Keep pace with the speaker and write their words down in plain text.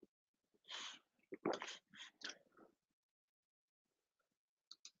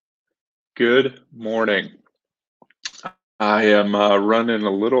Good morning. I am running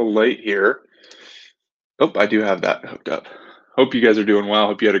a little late here. Oh, I do have that hooked up. Hope you guys are doing well.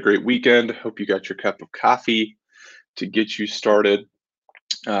 Hope you had a great weekend. Hope you got your cup of coffee to get you started.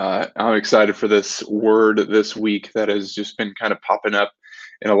 I'm excited for this word this week that has just been kind of popping up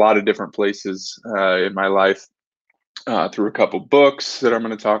in a lot of different places in my life through a couple books that I'm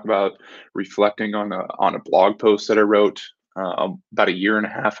going to talk about, reflecting on a blog post that I wrote about a year and a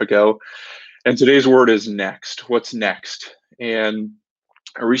half ago. And today's word is next. What's next? And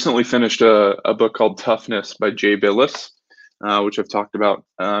I recently finished a book called Toughness by Jay Billis, which I've talked about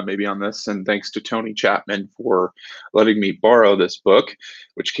maybe on this. And thanks to Tony Chapman for letting me borrow this book,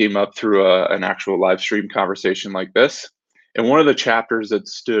 which came up through an actual live stream conversation like this. And one of the chapters that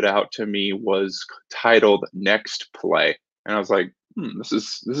stood out to me was titled "Next Play," and I was like, "This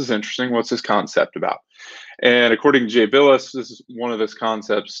is interesting. What's this concept about?" And according to Jay Billis, this is one of this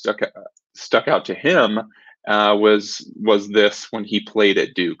concepts stuck out to him was this when he played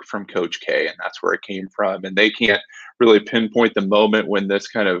at Duke from Coach K, and that's where it came from. And they can't really pinpoint the moment when this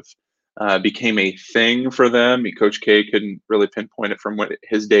kind of became a thing for them. Coach K couldn't really pinpoint it from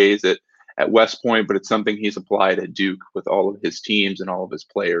his days at West Point, but it's something he's applied at Duke with all of his teams and all of his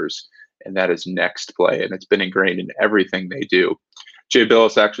players, and that is next play, and it's been ingrained in everything they do. Jay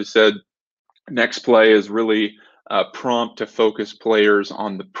Billis actually said next play is really prompt to focus players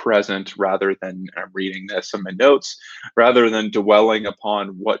on the present rather than, I'm reading this in my notes, rather than dwelling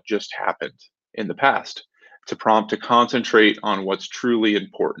upon what just happened in the past. To prompt to concentrate on what's truly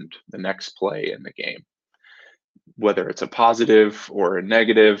important, the next play in the game. Whether it's a positive or a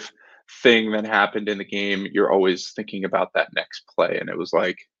negative thing that happened in the game, you're always thinking about that next play. And it was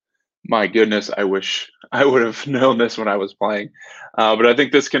like, my goodness, I wish I would have known this when I was playing. But I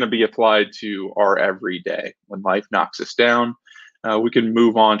think this can be applied to our everyday. When life knocks us down, we can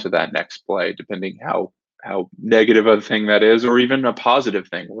move on to that next play, depending how negative a thing that is, or even a positive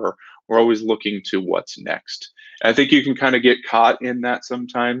thing. We're always looking to what's next. And I think you can kind of get caught in that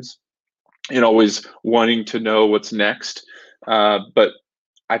sometimes, and always wanting to know what's next. But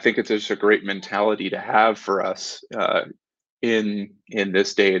I think it's just a great mentality to have for us in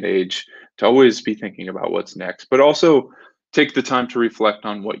this day and age, to always be thinking about what's next, but also take the time to reflect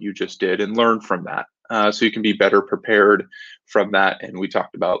on what you just did and learn from that, so you can be better prepared from that. And we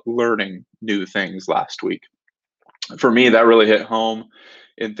talked about learning new things last week. For me, that really hit home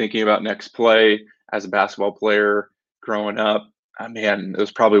in thinking about next play as a basketball player growing up. Man, it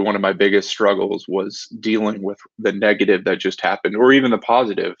was probably one of my biggest struggles, was dealing with the negative that just happened, or even the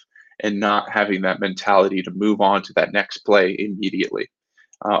positive, and not having that mentality to move on to that next play immediately.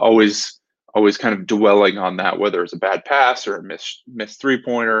 Always kind of dwelling on that, whether it's a bad pass or a missed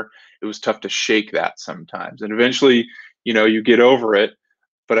 3-pointer. It was tough to shake that sometimes, and eventually, you get over it.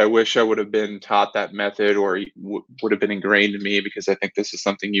 But I wish I would have been taught that method, or would have been ingrained in me, because I think this is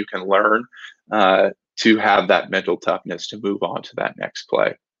something you can learn to have that mental toughness to move on to that next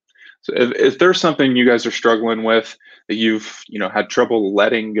play. So if there's something you guys are struggling with that you've had trouble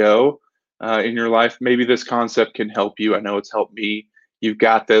letting go in your life, maybe this concept can help you. I know it's helped me. You've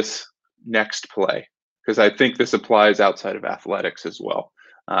got this next play, because I think this applies outside of athletics as well,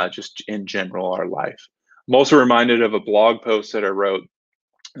 just in general our life. I'm also reminded of a blog post that I wrote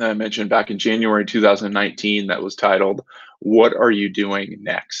that I mentioned back in January 2019 that was titled, "What Are You Doing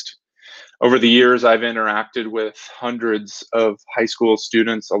Next?" Over the years, I've interacted with hundreds of high school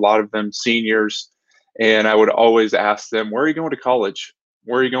students, a lot of them seniors, and I would always ask them, "Where are you going to college?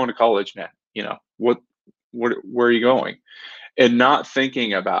 Where are you going to college, man? Where are you going?" And not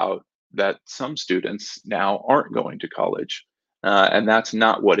thinking about that some students now aren't going to college, and that's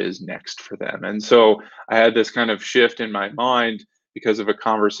not what is next for them. And so I had this kind of shift in my mind because of a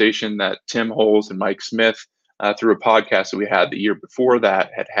conversation that Tim Holes and Mike Smith, through a podcast that we had the year before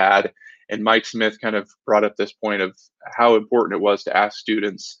that, had. And Mike Smith kind of brought up this point of how important it was to ask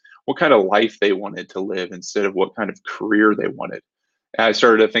students what kind of life they wanted to live instead of what kind of career they wanted. And I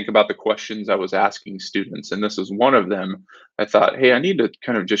started to think about the questions I was asking students, and this was one of them. I thought, hey, I need to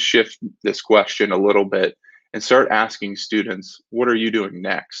kind of just shift this question a little bit and start asking students, what are you doing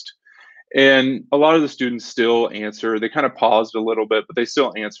next? And a lot of the students still answer. They kind of paused a little bit, but they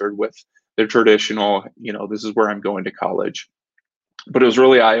still answered with their traditional, this is where I'm going to college. But it was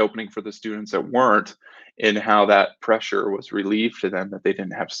really eye-opening for the students that weren't, in how that pressure was relieved to them, that they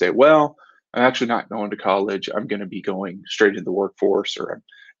didn't have to say, well, I'm actually not going to college. I'm going to be going straight into the workforce, or I'm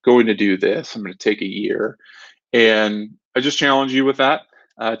going to do this. I'm going to take a year. And I just challenge you with that,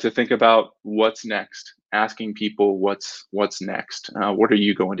 to think about what's next. asking people what's next. What are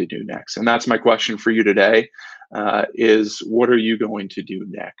you going to do next? And that's my question for you today, is what are you going to do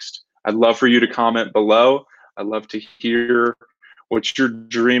next? I'd love for you to comment below. I'd love to hear what you're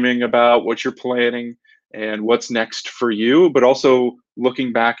dreaming about, what you're planning, and what's next for you, but also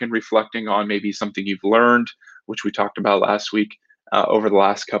looking back and reflecting on maybe something you've learned, which we talked about last week, over the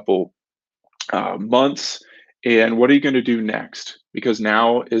last couple months. And what are you going to do next? Because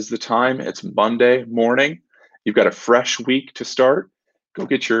now is the time. It's Monday morning. You've got a fresh week to start. Go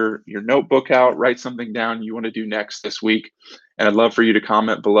get your notebook out, write something down you want to do next this week. And I'd love for you to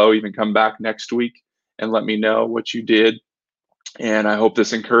comment below, even come back next week and let me know what you did. And I hope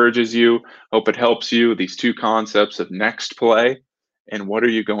this encourages you. Hope it helps you. These two concepts of next play and what are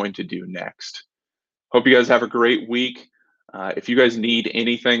you going to do next? Hope you guys have a great week. If you guys need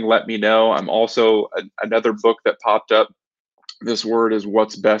anything, let me know. I'm also another book that popped up. This word is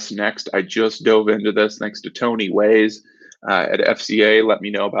What's Best Next. I just dove into this thanks to Tony Ways at FCA. Let me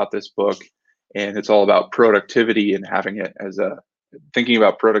know about this book. And it's all about productivity and having it as thinking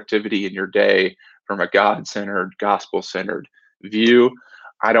about productivity in your day from a God-centered, gospel-centered view.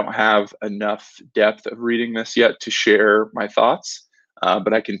 I don't have enough depth of reading this yet to share my thoughts,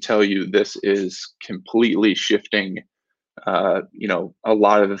 but I can tell you this is completely shifting, a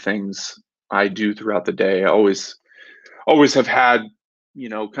lot of the things I do throughout the day. I always have had,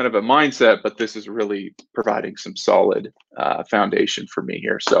 kind of a mindset, but this is really providing some solid foundation for me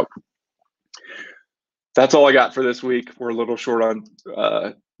here. So that's all I got for this week. We're a little short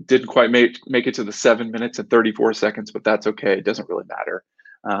on, didn't quite make it to the 7 minutes and 34 seconds, but that's okay. It doesn't really matter.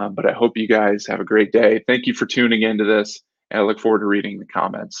 But I hope you guys have a great day. Thank you for tuning into this, and I look forward to reading the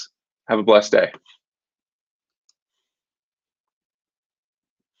comments. Have a blessed day.